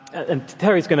And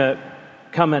Terry's going to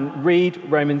come and read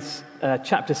Romans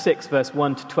chapter 6, verse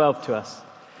 1 to 12 to us.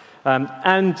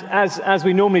 And as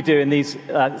we normally do in these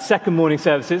second morning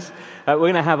services, we're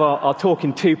going to have our talk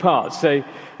in two parts. So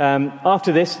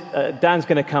after this, Dan's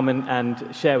going to come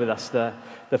and share with us the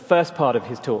first part of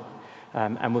his talk,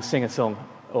 and we'll sing a song,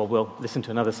 or we'll listen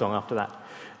to another song after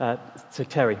that. So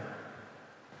Terry.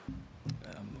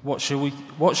 What shall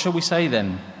we say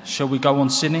then? Shall we go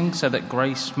on sinning so that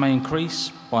grace may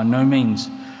increase? By no means.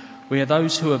 We are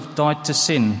those who have died to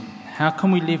sin. How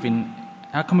can we live in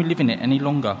it any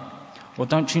longer? Or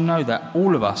don't you know that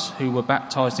all of us who were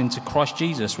baptized into Christ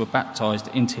Jesus were baptized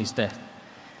into his death?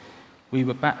 We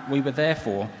were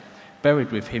therefore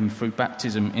buried with him through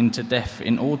baptism into death,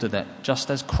 in order that,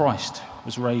 just as Christ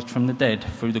was raised from the dead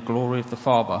through the glory of the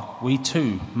Father, we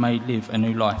too may live a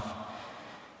new life.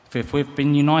 For if we've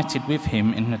been united with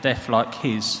him in a death like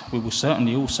his, we will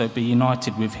certainly also be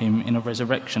united with him in a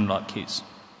resurrection like his.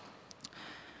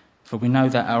 For we know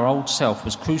that our old self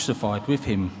was crucified with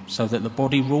him, so that the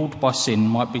body ruled by sin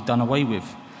might be done away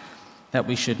with, that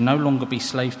we should no longer be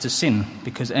slaves to sin,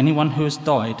 because anyone who has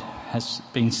died has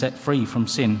been set free from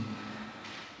sin.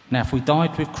 Now if we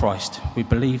died with Christ, we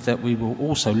believe that we will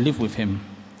also live with him.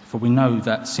 For we know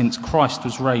that since Christ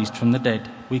was raised from the dead,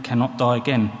 we cannot die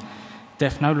again.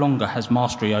 Death no longer has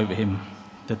mastery over him.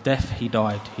 The death he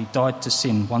died to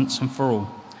sin once and for all.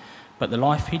 But the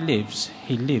life he lives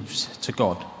to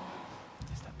God.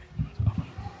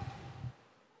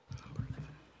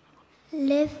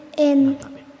 Live in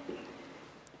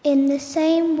the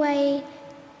same way,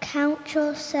 count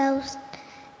yourselves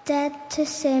dead to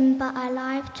sin but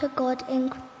alive to God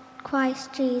in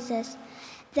Christ Jesus.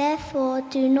 Therefore,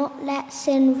 do not let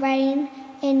sin reign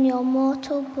in your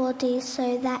mortal body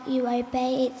so that you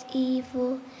obey its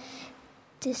evil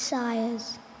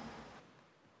desires.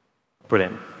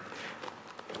 Brilliant.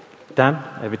 Dan,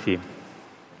 over to you.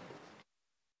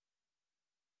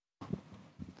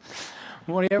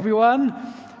 Morning,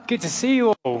 everyone. Good to see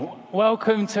you all.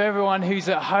 Welcome to everyone who's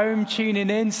at home tuning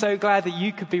in. So glad that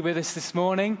you could be with us this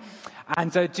morning.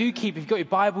 And if you've got your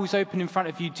Bibles open in front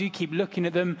of you, do keep looking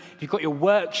at them. If you've got your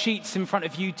worksheets in front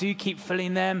of you, do keep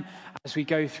filling them as we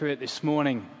go through it this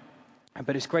morning.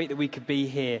 But it's great that we could be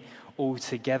here all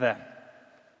together.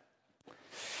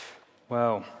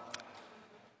 Well,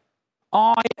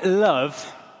 I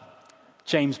love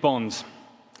James Bond.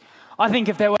 I think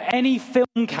if there were any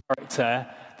film character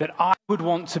that I would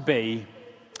want to be,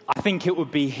 I think it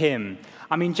would be him.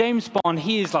 I mean, James Bond,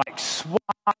 he is like suave,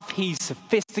 he's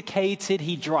sophisticated,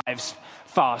 he drives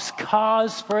fast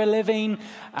cars for a living,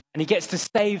 and he gets to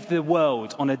save the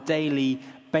world on a daily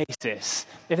basis.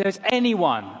 If there's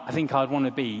anyone I think I'd want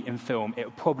to be in film, it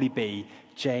would probably be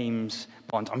James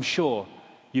Bond. I'm sure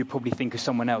you'd probably think of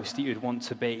someone else that you'd want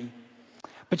to be.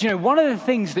 But one of the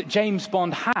things that James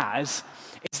Bond has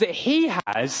is that he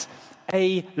has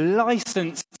a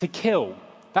license to kill.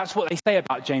 That's what they say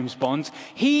about James Bond.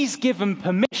 He's given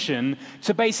permission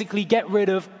to basically get rid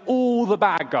of all the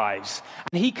bad guys.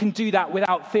 And he can do that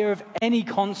without fear of any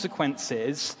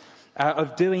consequences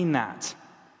of doing that.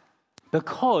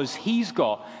 Because he's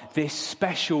got this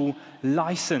special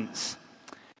license.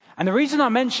 And the reason I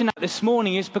mention that this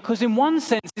morning is because in one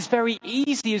sense it's very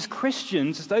easy as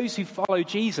Christians, as those who follow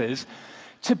Jesus,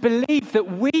 to believe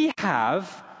that we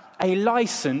have a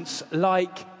license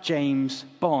like James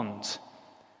Bond.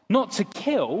 Not to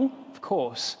kill, of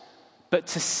course, but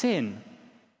to sin.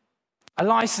 A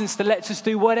license that lets us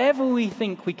do whatever we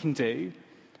think we can do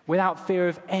without fear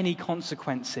of any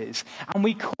consequences. And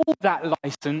we call that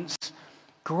license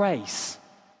grace.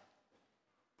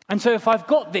 And so if I've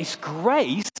got this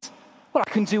grace, well, I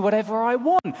can do whatever I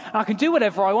want. And I can do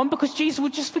whatever I want because Jesus will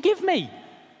just forgive me.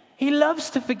 He loves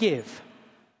to forgive.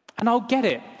 And I'll get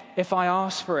it if I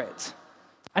ask for it.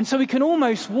 And so we can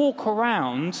almost walk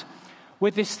around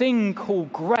with this thing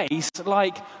called grace,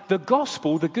 like the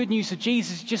gospel, the good news of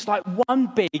Jesus, is just like one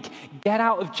big get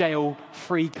out of jail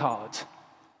free card.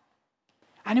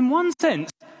 And in one sense,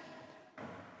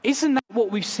 isn't that what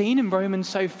we've seen in Romans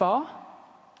so far?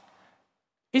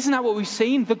 Isn't that what we've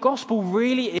seen? The gospel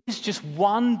really is just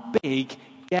one big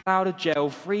get out of jail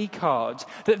free card.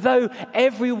 That though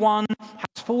everyone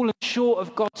has fallen short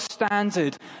of God's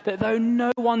standard, that though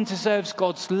no one deserves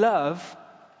God's love,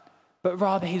 but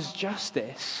rather his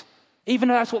justice, even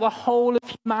though that's what the whole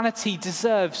of humanity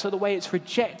deserves, so the way it's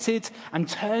rejected and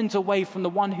turned away from the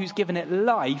one who's given it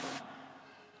life,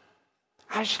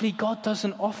 actually God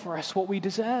doesn't offer us what we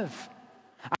deserve.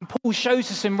 And Paul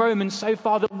shows us in Romans so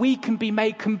far that we can be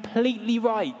made completely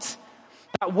right,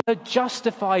 That word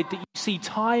justified that you see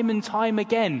time and time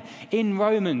again in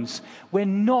Romans. We're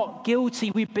not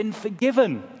guilty, we've been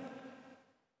forgiven.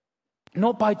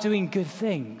 Not by doing good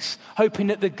things, hoping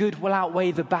that the good will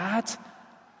outweigh the bad.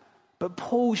 But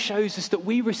Paul shows us that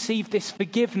we receive this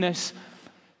forgiveness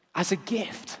as a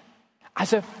gift,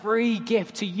 as a free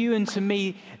gift to you and to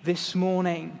me this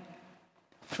morning,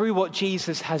 through what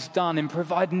Jesus has done in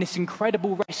providing this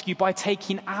incredible rescue by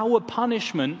taking our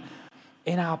punishment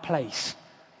in our place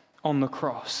on the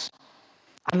cross.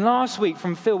 And last week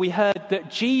from Phil, we heard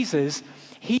that Jesus,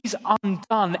 he's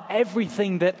undone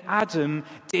everything that Adam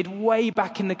did way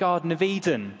back in the Garden of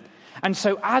Eden. And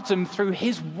so Adam, through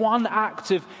his one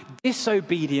act of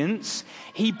disobedience,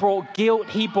 he brought guilt,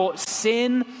 he brought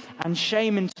sin and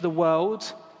shame into the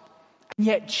world. And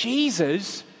yet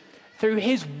Jesus, through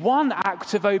his one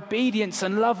act of obedience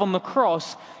and love on the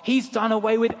cross, he's done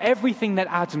away with everything that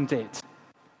Adam did.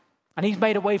 And he's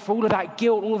made a way for all of that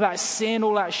guilt, all of that sin,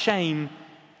 all that shame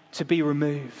to be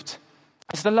removed.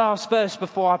 As the last verse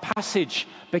before our passage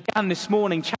began this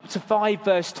morning, chapter 5,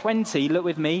 verse 20, look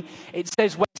with me, it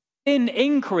says, when sin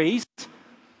increased,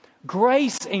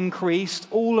 grace increased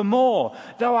all the more.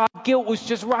 Though our guilt was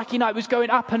just racking up, it was going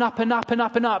up and up and up and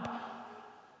up and up.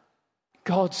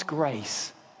 God's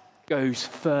grace goes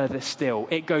further still.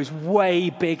 It goes way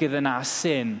bigger than our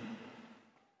sin.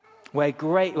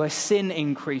 Where sin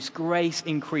increased, grace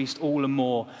increased all the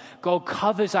more. God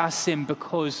covers our sin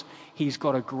because he's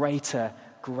got a greater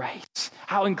grace.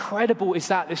 How incredible is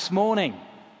that this morning?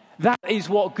 That is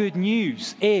what good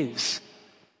news is.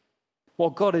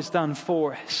 What God has done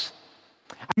for us.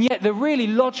 And yet the really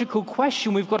logical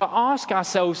question we've got to ask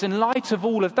ourselves in light of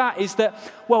all of that is that,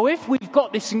 well, if we've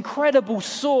got this incredible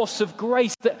source of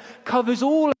grace that covers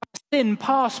all our sin,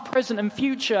 past, present and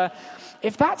future,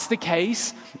 if that's the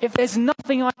case, if there's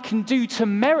nothing I can do to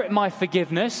merit my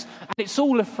forgiveness and it's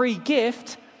all a free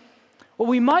gift, well,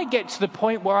 we might get to the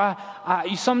point where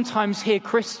you sometimes hear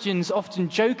Christians often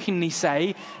jokingly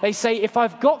say, they say, if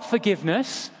I've got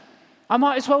forgiveness, I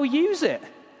might as well use it.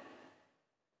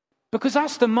 Because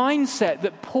that's the mindset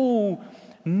that Paul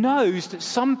knows that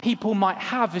some people might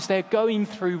have as they're going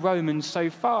through Romans so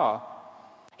far.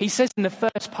 He says in the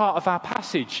first part of our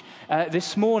passage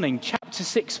this morning, chapter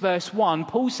 6, verse 1,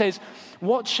 Paul says,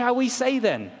 what shall we say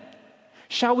then?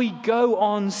 Shall we go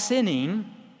on sinning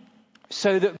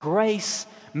so that grace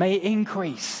may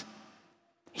increase?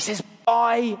 He says,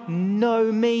 by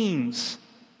no means.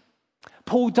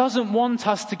 Paul doesn't want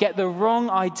us to get the wrong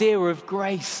idea of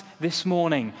grace this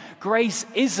morning. Grace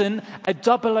isn't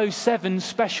a 007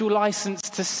 special license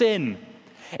to sin.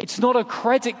 It's not a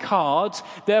credit card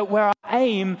where our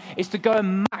aim is to go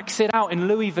and max it out in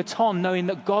Louis Vuitton, knowing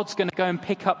that God's going to go and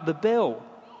pick up the bill.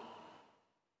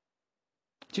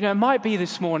 Do you know, it might be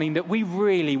this morning that we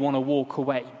really want to walk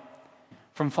away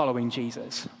from following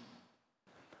Jesus.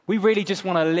 We really just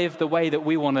want to live the way that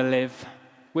we want to live.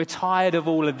 We're tired of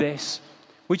all of this.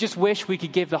 We just wish we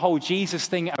could give the whole Jesus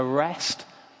thing a rest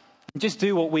and just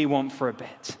do what we want for a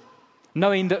bit.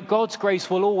 Knowing that God's grace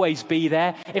will always be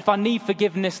there. If I need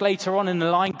forgiveness later on in the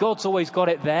line, God's always got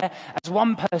it there. As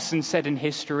one person said in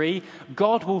history,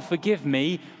 God will forgive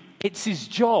me. It's his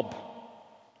job.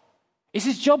 It's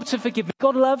his job to forgive me.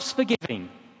 God loves forgiving.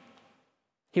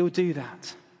 He'll do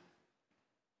that.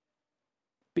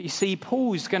 But you see,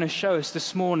 Paul's going to show us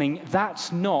this morning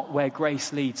that's not where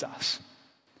grace leads us.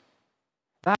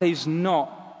 That is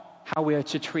not how we are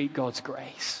to treat God's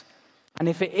grace. And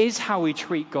if it is how we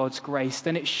treat God's grace,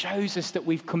 then it shows us that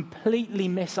we've completely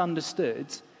misunderstood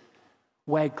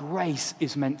where grace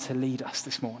is meant to lead us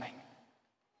this morning.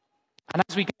 And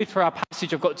as we go through our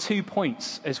passage, I've got 2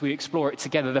 points as we explore it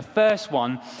together. The first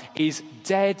one is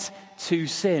dead to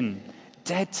sin.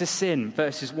 Dead to sin,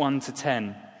 verses 1 to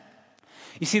 10.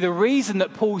 You see, the reason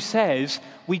that Paul says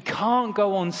we can't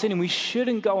go on sinning, we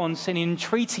shouldn't go on sinning,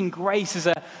 treating grace as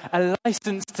a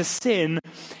license to sin,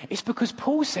 is because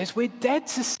Paul says we're dead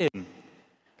to sin.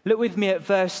 Look with me at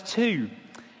verse 2.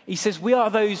 He says, we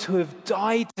are those who have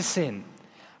died to sin.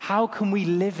 How can we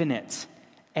live in it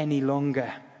any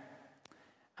longer?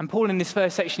 And Paul, in this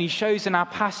first section, he shows in our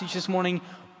passage this morning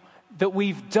that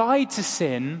we've died to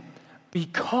sin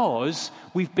because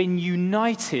we've been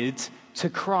united to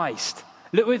Christ.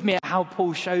 Look with me at how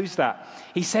Paul shows that.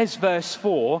 He says, verse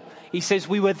 4, he says,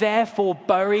 we were therefore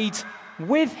buried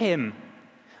with him.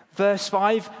 Verse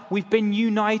 5, we've been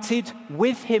united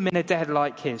with him in a death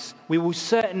like his. We will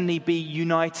certainly be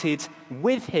united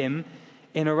with him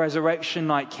in a resurrection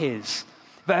like his.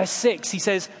 Verse 6, he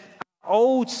says, our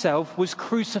old self was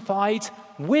crucified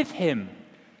with him.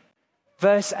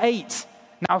 Verse 8,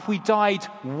 now if we died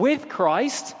with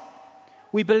Christ,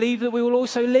 we believe that we will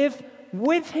also live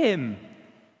with him.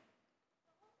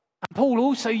 And Paul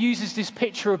also uses this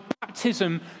picture of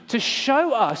baptism to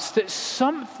show us that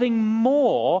something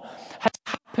more has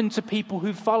happened to people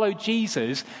who follow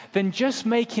Jesus than just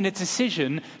making a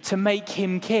decision to make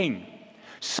him king.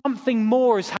 Something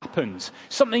more has happened.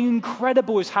 Something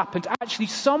incredible has happened. Actually,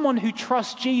 someone who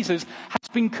trusts Jesus has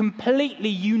been completely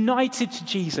united to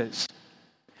Jesus.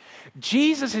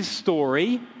 Jesus'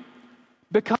 story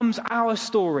becomes our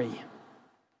story.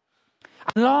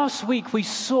 And last week we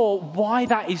saw why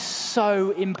that is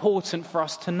so important for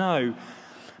us to know.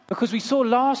 Because we saw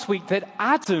last week that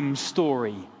Adam's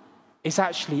story is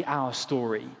actually our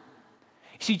story.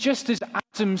 You see, just as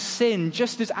Adam sinned,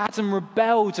 just as Adam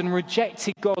rebelled and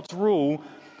rejected God's rule,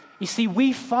 you see,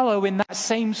 we follow in that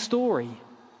same story.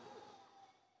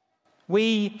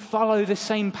 We follow the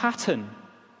same pattern.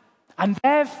 And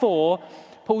therefore,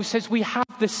 Paul says we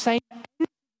have the same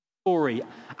story.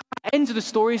 The end of the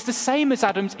story is the same as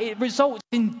Adam's. It results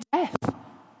in death.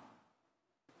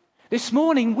 This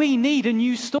morning, we need a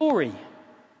new story.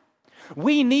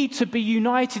 We need to be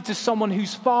united to someone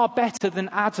who's far better than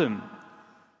Adam,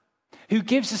 who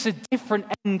gives us a different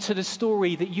end to the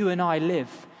story that you and I live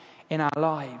in our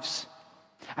lives.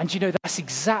 And you know, that's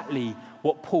exactly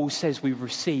what Paul says we've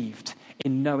received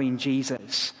in knowing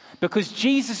Jesus. Because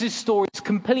Jesus' story is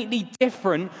completely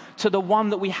different to the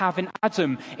one that we have in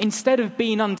Adam. Instead of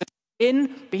being under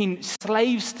sin, being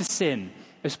slaves to sin,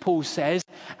 as Paul says,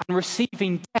 and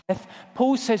receiving death,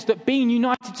 Paul says that being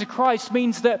united to Christ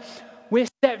means that we're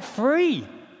set free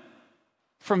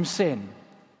from sin.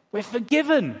 We're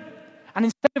forgiven. And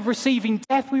instead of receiving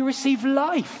death, we receive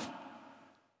life.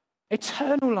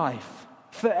 Eternal life.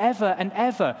 Forever and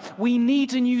ever. We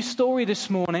need a new story this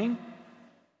morning.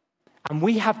 And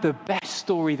we have the best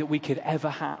story that we could ever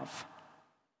have.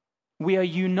 We are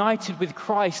united with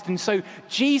Christ. And so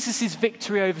Jesus'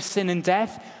 victory over sin and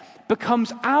death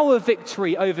becomes our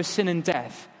victory over sin and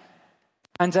death.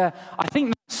 And I think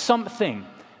that's something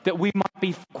that we might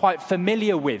be quite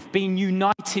familiar with, being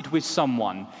united with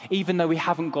someone, even though we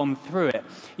haven't gone through it.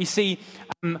 You see,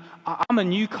 I'm a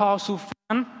Newcastle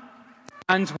fan,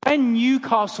 and when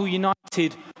Newcastle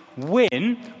United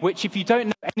win, which if you don't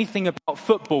know anything about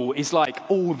football is like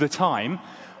all the time,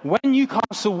 when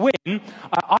Newcastle win,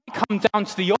 I come down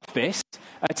to the office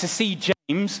to see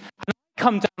James, and I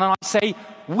come down and I say,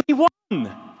 "We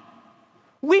won!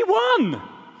 We won!"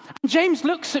 And James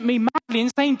looks at me madly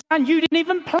and saying, "Dan, you didn't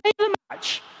even play the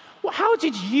match. Well, how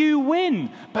did you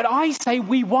win?" But I say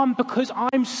we won because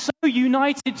I'm so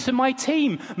united to my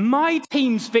team. My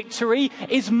team's victory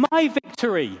is my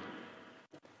victory.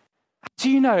 Do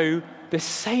you know the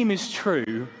same is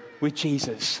true with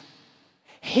Jesus?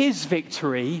 His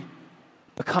victory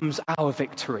becomes our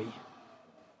victory.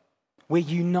 We're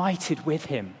united with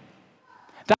him.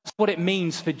 That's what it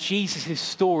means for Jesus'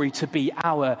 story to be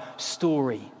our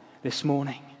story this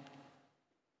morning.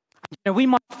 You know, we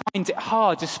might find it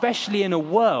hard, especially in a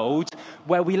world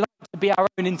where we like to be our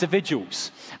own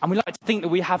individuals and we like to think that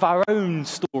we have our own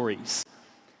stories.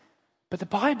 But the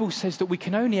Bible says that we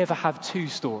can only ever have two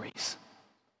stories: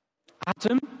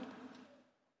 Adam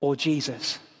or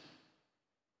Jesus.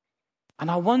 And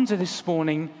I wonder this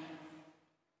morning,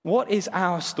 what is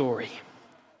our story?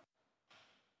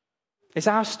 Is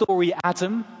our story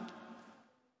Adam?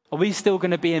 Are we still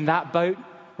going to be in that boat,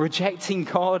 rejecting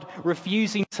God,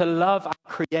 refusing to love our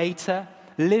Creator,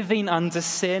 living under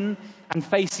sin and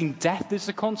facing death as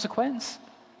a consequence?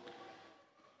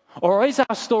 Or is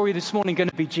our story this morning going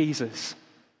to be Jesus?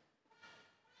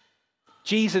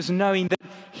 Jesus, knowing that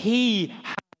he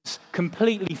has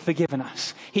completely forgiven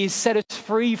us. He has set us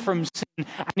free from sin,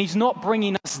 and he's not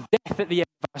bringing us death at the end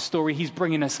of our story. He's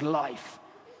bringing us life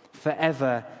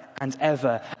forever and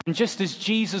ever. And just as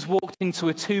Jesus walked into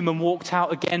a tomb and walked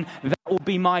out again, that will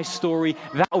be my story.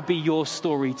 That will be your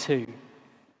story too.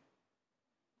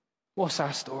 What's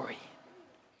our story?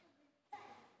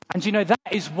 And you know, that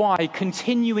is why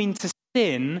continuing to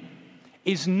sin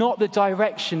is not the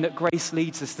direction that grace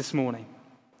leads us this morning.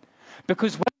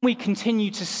 Because when we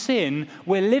continue to sin,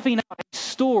 we're living out a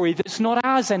story that's not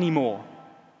ours anymore.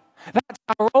 That's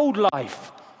our old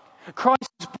life. Christ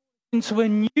has brought us into a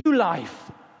new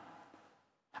life.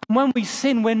 And when we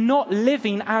sin, we're not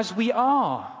living as we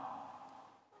are.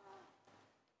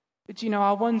 But you know,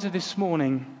 I wonder this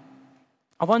morning,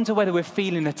 I wonder whether we're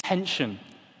feeling a tension.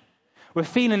 We're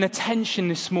feeling a tension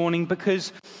this morning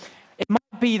because it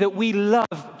might be that we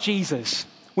love Jesus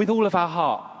with all of our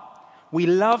heart. We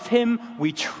love him,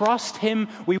 we trust him,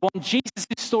 we want Jesus'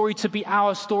 story to be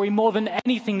our story more than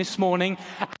anything this morning.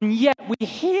 And yet we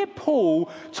hear Paul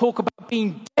talk about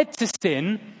being dead to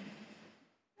sin,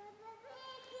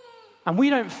 And we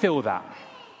don't feel that.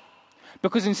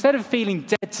 Because instead of feeling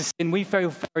dead to sin, we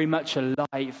feel very much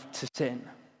alive to sin.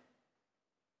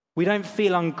 We don't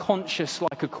feel unconscious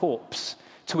like a corpse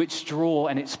to its draw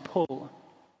and its pull.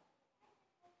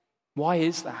 Why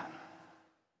is that?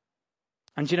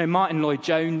 And Martin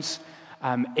Lloyd-Jones,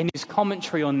 in his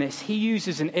commentary on this, he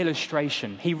uses an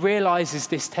illustration. He realizes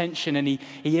this tension and he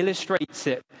illustrates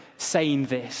it saying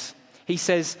this. He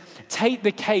says, take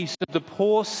the case of the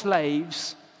poor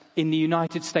slaves in the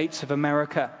United States of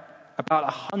America about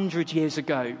 100 years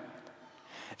ago.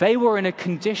 They were in a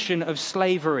condition of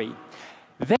slavery.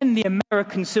 Then the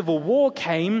American Civil War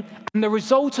came, and the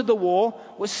result of the war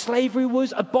was slavery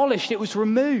was abolished. It was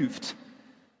removed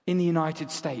in the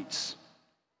United States.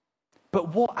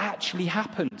 But what actually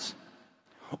happened?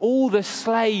 All the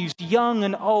slaves, young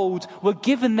and old, were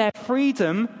given their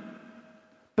freedom,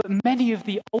 but many of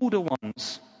the older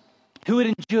ones, who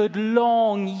had endured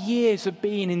long years of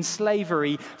being in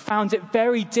slavery, found it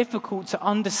very difficult to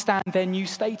understand their new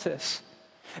status.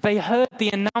 They heard the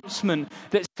announcement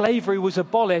that slavery was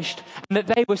abolished and that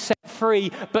they were set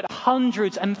free, but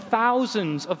hundreds and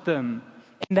thousands of them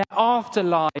in their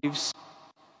afterlives,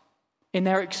 in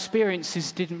their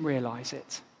experiences, didn't realize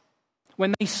it.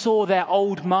 When they saw their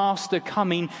old master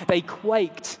coming, they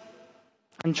quaked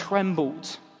and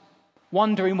trembled,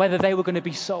 wondering whether they were going to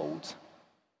be sold.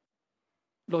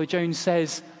 Lloyd-Jones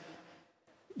says,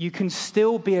 you can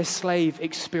still be a slave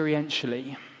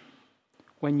experientially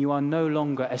when you are no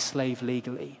longer a slave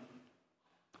legally.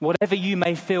 Whatever you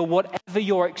may feel, whatever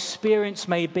your experience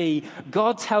may be,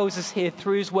 God tells us here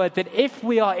through his word that if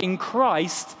we are in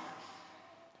Christ,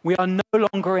 we are no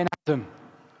longer in Adam.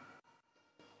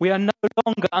 We are no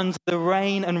longer under the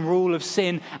reign and rule of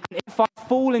sin. And if I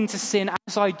fall into sin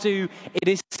as I do, it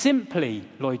is simply,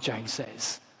 Lloyd-Jones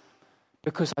says,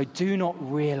 because I do not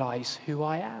realize who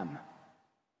I am.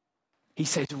 He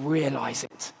says, realize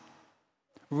it.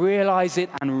 Realize it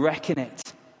and reckon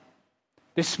it.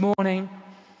 This morning,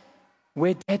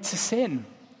 we're dead to sin,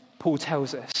 Paul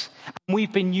tells us. And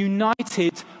we've been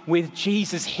united with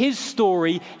Jesus. His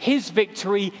story, his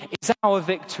victory is our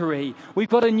victory. We've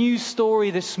got a new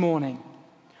story this morning.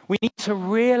 We need to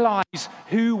realize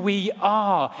who we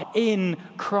are in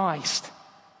Christ.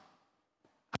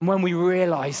 And when we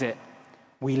realize it,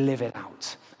 we live it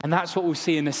out. And that's what we'll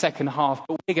see in the second half.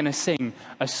 But we're going to sing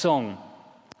a song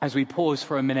as we pause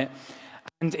for a minute.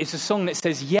 And it's a song that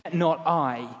says, yet not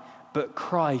I, but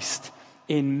Christ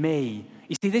in me.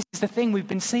 You see, this is the thing we've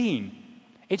been seeing.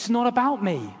 It's not about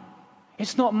me.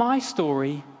 It's not my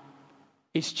story.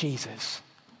 It's Jesus.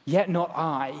 Yet not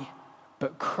I,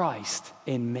 but Christ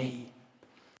in me.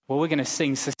 Well, we're going to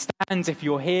sing. So stand if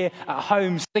you're here at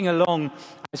home, sing along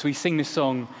as we sing the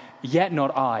song, Yet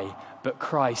Not I, but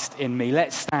Christ in me.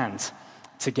 Let's stand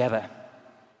together.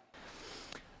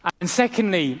 And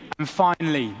secondly, and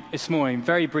finally, this morning,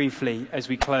 very briefly as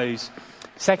we close,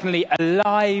 secondly,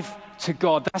 alive to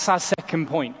God. That's our second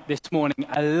point this morning,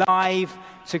 alive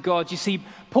to God. You see,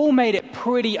 Paul made it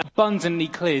pretty abundantly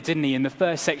clear, didn't he, in the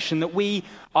first section, that we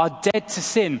are dead to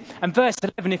sin. And verse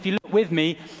 11, if you look with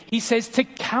me, he says to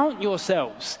count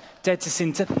yourselves dead to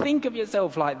sin, to think of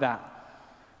yourself like that.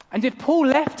 And if Paul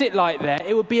left it like that,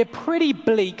 it would be a pretty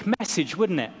bleak message,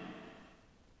 wouldn't it?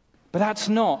 But that's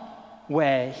not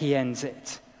where he ends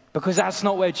it, because that's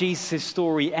not where Jesus'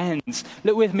 story ends.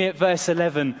 Look with me at verse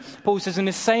 11. Paul says, in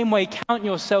the same way, count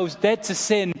yourselves dead to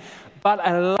sin, but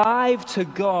alive to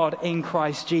God in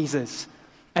Christ Jesus.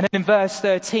 And then in verse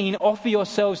 13, offer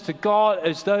yourselves to God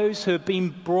as those who have been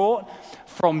brought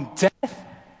from death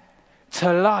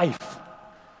to life.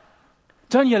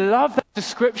 Don't you love that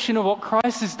description of what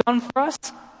Christ has done for us?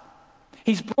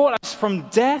 He's brought us from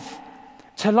death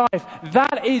to life.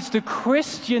 That is the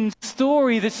Christian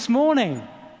story this morning.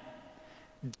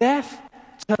 Death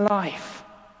to life.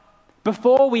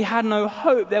 Before we had no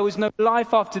hope, there was no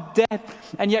life after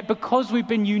death, and yet because we've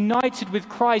been united with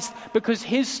Christ, because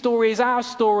his story is our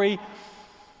story,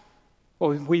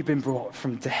 well, we've been brought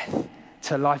from death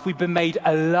to life. We've been made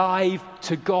alive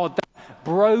to God. That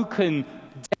broken,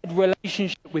 dead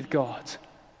relationship with God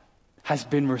has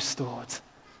been restored.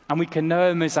 And we can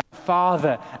know him as our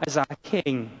Father, as our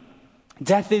King.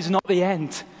 Death is not the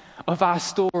end of our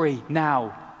story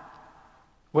now.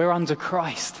 We're under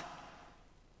Christ.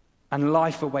 And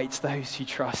life awaits those who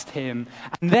trust him.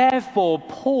 And therefore,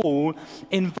 Paul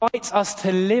invites us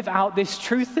to live out this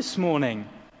truth this morning.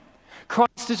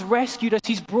 Christ has rescued us.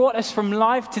 He's brought us from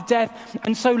life to death.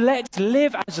 And so let's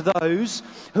live as those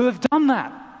who have done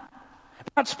that.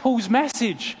 That's Paul's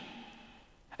message.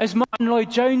 As Martin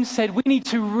Lloyd-Jones said, we need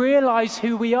to realize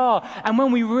who we are. And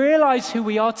when we realize who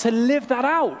we are, to live that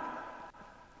out.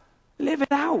 Live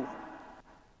it out.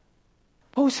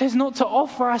 Paul says not to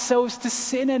offer ourselves to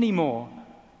sin anymore.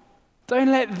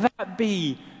 Don't let that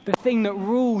be the thing that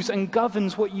rules and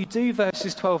governs what you do,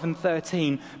 verses 12 and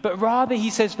 13. But rather,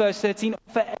 he says, verse 13,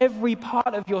 offer every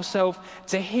part of yourself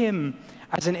to him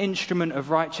as an instrument of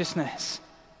righteousness.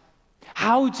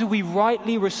 How do we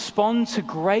rightly respond to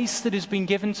grace that has been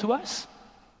given to us?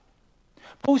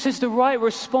 Paul says the right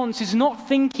response is not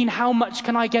thinking, how much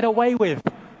can I get away with?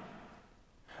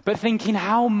 But thinking,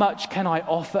 how much can I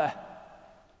offer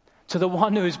to the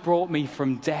one who has brought me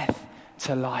from death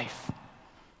to life?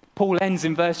 Paul ends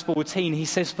in verse 14. He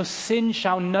says, for sin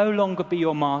shall no longer be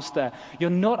your master. You're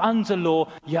not under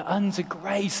law, you're under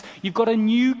grace. You've got a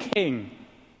new king.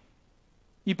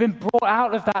 You've been brought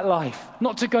out of that life,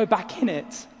 not to go back in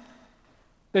it.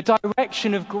 The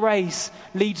direction of grace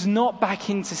leads not back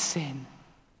into sin.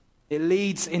 It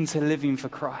leads into living for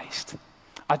Christ.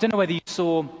 I don't know whether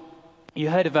you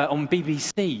heard of on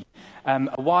BBC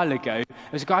a while ago.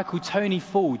 There was a guy called Tony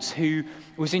Fords who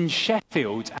was in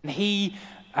Sheffield, and he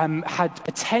had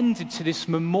attended to this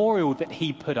memorial that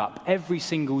he put up every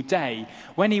single day.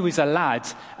 When he was a lad,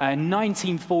 in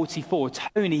 1944,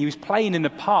 he was playing in the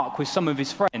park with some of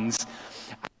his friends,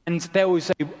 and there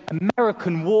was an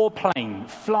American warplane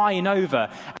flying over,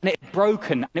 and it had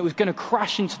broken, and it was going to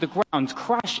crash into the ground,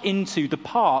 crash into the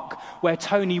park where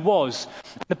Tony was.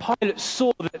 And the pilots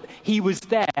saw that he was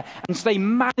there, and so they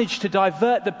managed to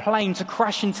divert the plane to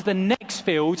crash into the next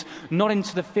field, not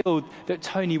into the field that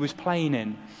Tony was playing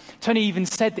in. Tony even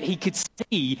said that he could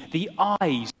see the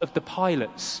eyes of the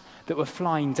pilots that were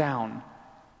flying down.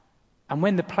 And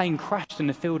when the plane crashed in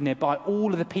the field nearby,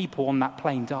 all of the people on that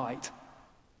plane died.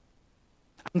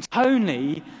 And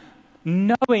Tony,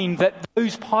 knowing that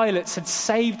those pilots had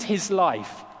saved his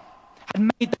life, had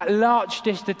made that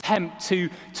last-ditch attempt to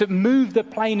move the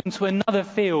plane into another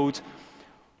field,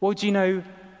 well, do you know,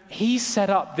 he set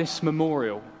up this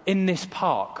memorial in this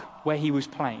park where he was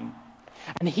playing.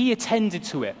 And he attended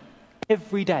to it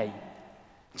every day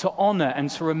to honor and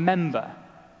to remember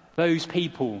those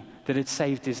people that had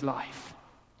saved his life.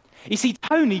 You see,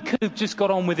 Tony could have just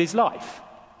got on with his life.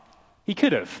 He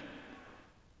could have.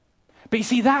 But you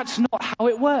see, that's not how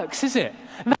it works, is it?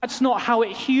 That's not how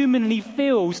it humanly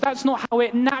feels. That's not how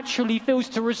it naturally feels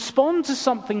to respond to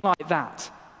something like that.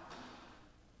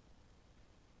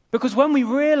 Because when we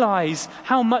realize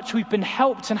how much we've been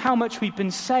helped and how much we've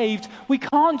been saved, we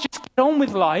can't just get on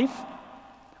with life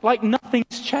like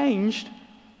nothing's changed.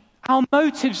 Our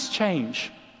motives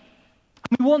change.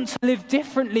 We want to live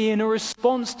differently in a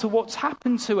response to what's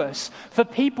happened to us. For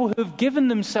people who have given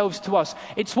themselves to us,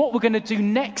 it's what we're going to do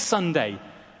next Sunday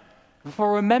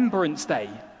for Remembrance Day,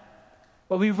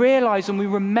 where we realize and we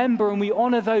remember and we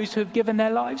honor those who have given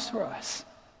their lives for us.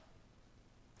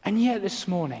 And yet this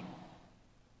morning,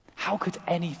 how could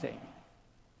anything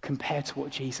compare to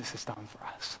what Jesus has done for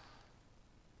us?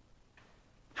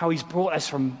 How he's brought us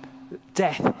from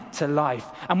death to life.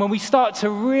 And when we start to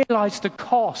realize the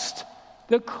cost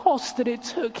that it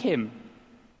took him,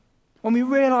 when we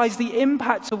realize the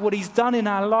impact of what he's done in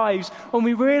our lives, when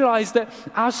we realize that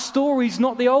our story's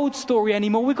not the old story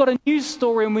anymore, we've got a new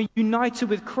story and we're united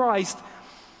with Christ,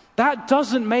 that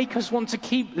doesn't make us want to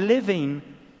keep living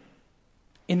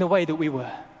in the way that we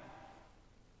were.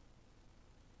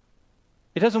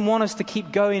 It doesn't want us to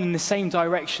keep going in the same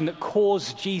direction that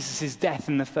caused Jesus' death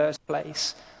in the first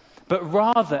place. But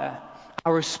rather,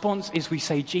 our response is we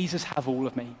say, Jesus, have all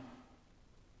of me.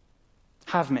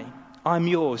 Have me. I'm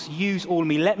yours. Use all of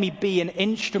me. Let me be an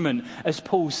instrument, as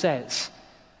Paul says,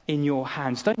 in your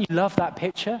hands. Don't you love that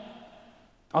picture?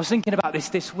 I was thinking about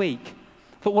this week.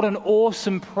 But what an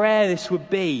awesome prayer this would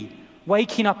be.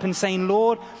 Waking up and saying,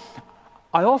 Lord,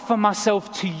 I offer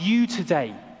myself to you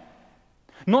today.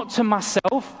 Not to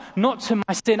myself, not to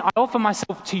my sin. I offer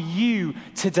myself to you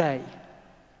today.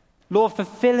 Lord,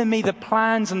 fulfilling me the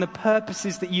plans and the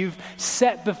purposes that you've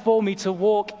set before me to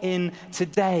walk in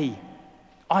today.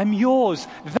 I'm yours.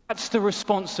 That's the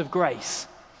response of grace.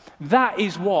 That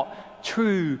is what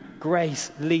true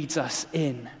grace leads us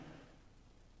in.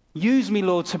 Use me,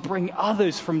 Lord, to bring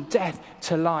others from death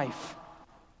to life.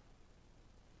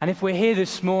 And if we're here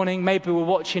this morning, maybe we're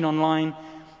watching online,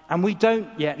 and we don't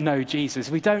yet know Jesus.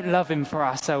 We don't love him for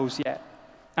ourselves yet.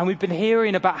 And we've been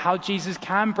hearing about how Jesus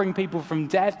can bring people from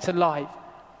death to life,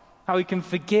 how he can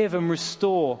forgive and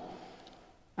restore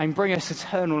and bring us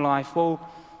eternal life. Well,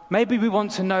 maybe we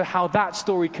want to know how that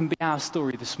story can be our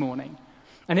story this morning.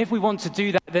 And if we want to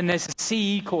do that, then there's a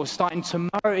CE course starting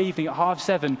tomorrow evening at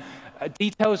 7:30.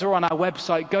 Details are on our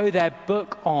website. Go there,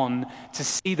 book on to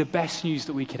see the best news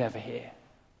that we could ever hear.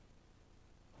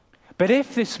 But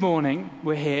if this morning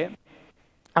we're here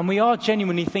And we are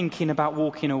genuinely thinking about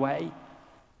walking away,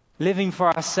 living for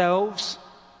ourselves,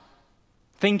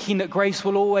 thinking that grace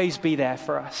will always be there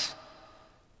for us.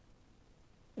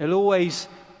 It'll always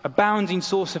abounding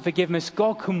source of forgiveness.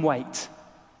 God can wait.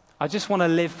 I just want to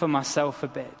live for myself a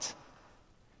bit.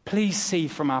 Please see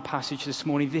from our passage this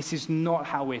morning, this is not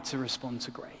how we're to respond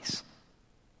to grace.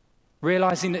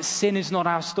 Realizing that sin is not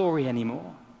our story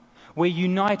anymore. We're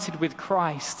united with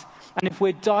Christ. And if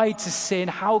we're died to sin,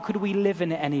 how could we live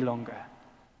in it any longer?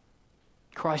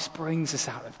 Christ brings us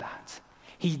out of that.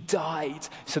 He died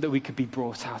so that we could be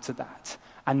brought out of that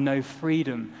and know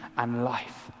freedom and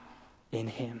life in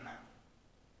him.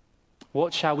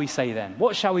 What shall we say then?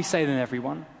 What shall we say then,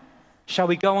 everyone? Shall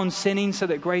we go on sinning so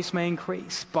that grace may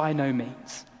increase? By no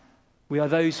means. We are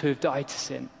those who have died to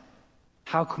sin.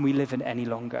 How can we live in it any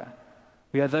longer?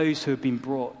 We are those who have been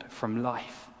brought from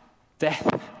life,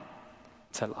 death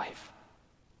to life.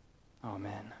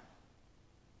 Amen.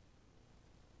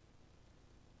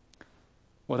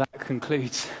 Well, that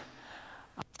concludes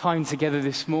our time together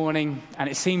this morning, and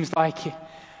it seems like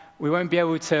we won't be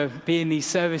able to be in these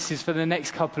services for the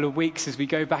next couple of weeks as we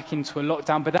go back into a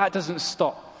lockdown, but that doesn't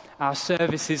stop our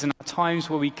services and our times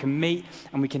where we can meet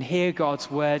and we can hear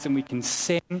God's words and we can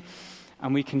sing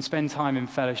and we can spend time in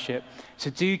fellowship.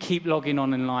 So do keep logging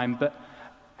on online, but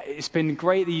it's been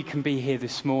great that you can be here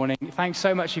this morning. Thanks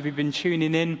so much if you've been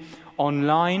tuning in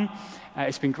online.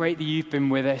 It's been great that you've been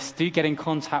with us. Do get in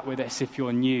contact with us if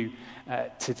you're new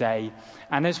today.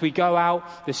 And as we go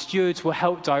out, the stewards will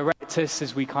help direct us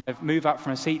as we kind of move up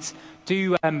from our seats.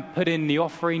 Do put in the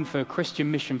offering for Christian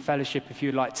Mission Fellowship if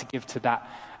you'd like to give to that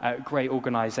great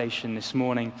organisation this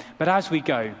morning. But as we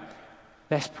go,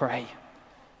 let's pray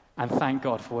and thank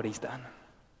God for what he's done.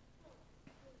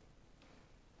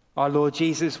 Our Lord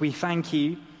Jesus, we thank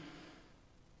you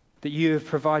that you have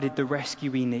provided the rescue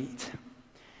we need,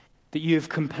 that you have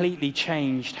completely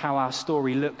changed how our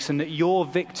story looks, and that your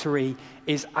victory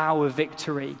is our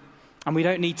victory. And we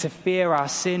don't need to fear our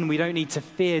sin, we don't need to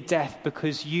fear death,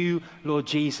 because you, Lord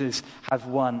Jesus, have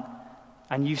won.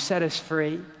 And you set us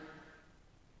free,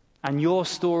 and your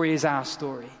story is our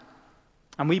story.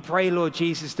 And we pray, Lord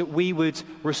Jesus, that we would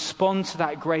respond to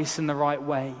that grace in the right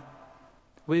way.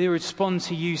 We respond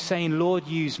to you saying, Lord,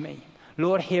 use me.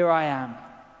 Lord, here I am.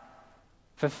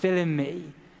 Fulfill in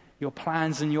me your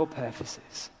plans and your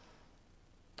purposes.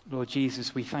 Lord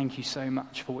Jesus, we thank you so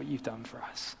much for what you've done for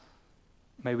us.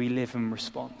 May we live in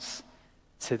response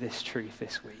to this truth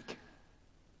this week.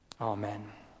 Amen.